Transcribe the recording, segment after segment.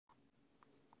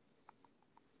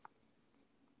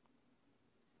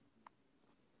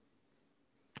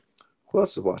Who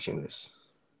else is watching this?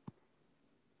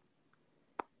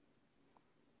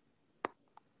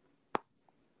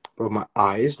 Bro, my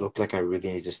eyes look like I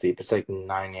really need to sleep. It's like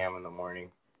 9 a.m. in the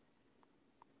morning.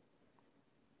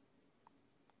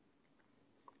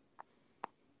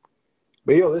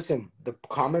 But yo, listen, the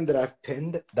comment that I've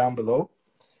pinned down below,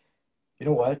 you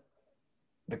know what?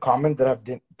 The comment that I've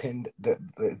pinned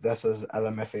that says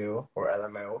LMFAO or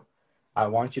LMAO, I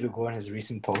want you to go in his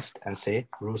recent post and say,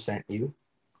 Rooh sent you,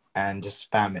 and just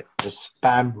spam it. Just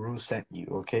spam Rooh sent you,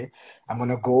 okay? I'm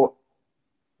gonna go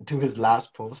to his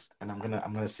last post and I'm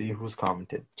gonna see who's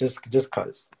commented. Just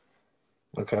cause.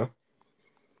 Okay.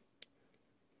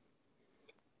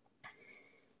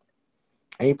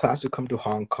 Any plans to come to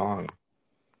Hong Kong?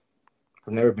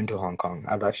 I've never been to Hong Kong.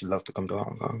 I'd actually love to come to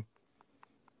Hong Kong.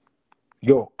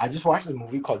 Yo, I just watched a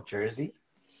movie called Jersey.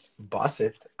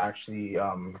 Bosset actually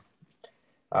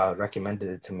recommended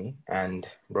it to me, and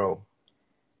bro,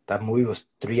 that movie was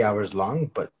 3 hours long,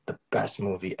 but the best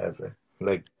movie ever.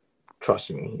 Like,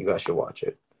 trust me, you guys should watch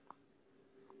it.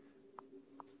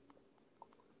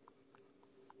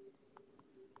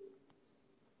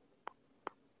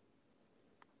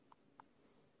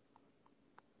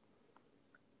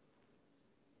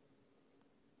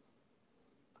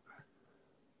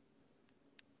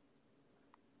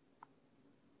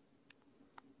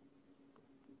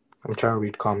 I'm trying to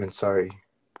read comments, sorry.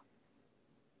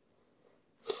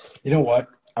 You know what?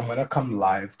 I'm gonna come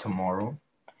live tomorrow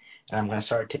and I'm gonna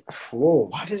start whoa,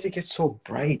 why does it get so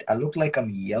bright? I look like I'm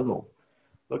yellow.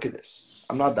 Look at this.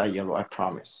 I'm not that yellow, I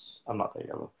promise. I'm not that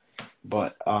yellow.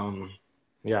 But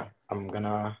yeah,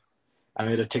 I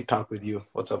made a TikTok with you.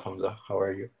 What's up, Hamza? How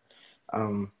are you?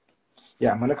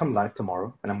 Yeah, I'm gonna come live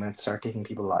tomorrow and I'm gonna start taking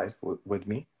people live with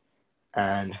me.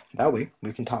 And that way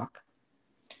we can talk.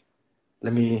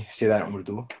 Let me say that in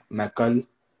Urdu. मैं कल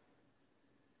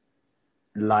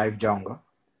live जाऊंगा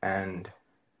and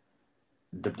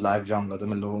जब live जाऊंगा तो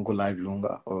मैं लोगों को live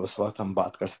लूंगा और उस वक्त हम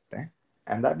बात कर सकते हैं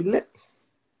and that'd be lit.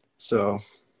 So,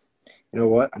 you know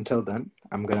what? Until then,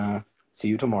 I'm gonna see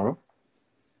you tomorrow.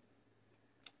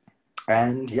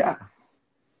 And yeah,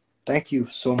 thank you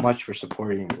so much for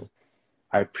supporting me.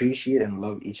 I appreciate and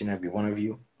love each and every one of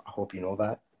you. I hope you know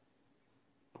that.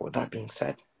 But with that being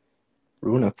said,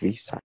 Rooh Naqvi.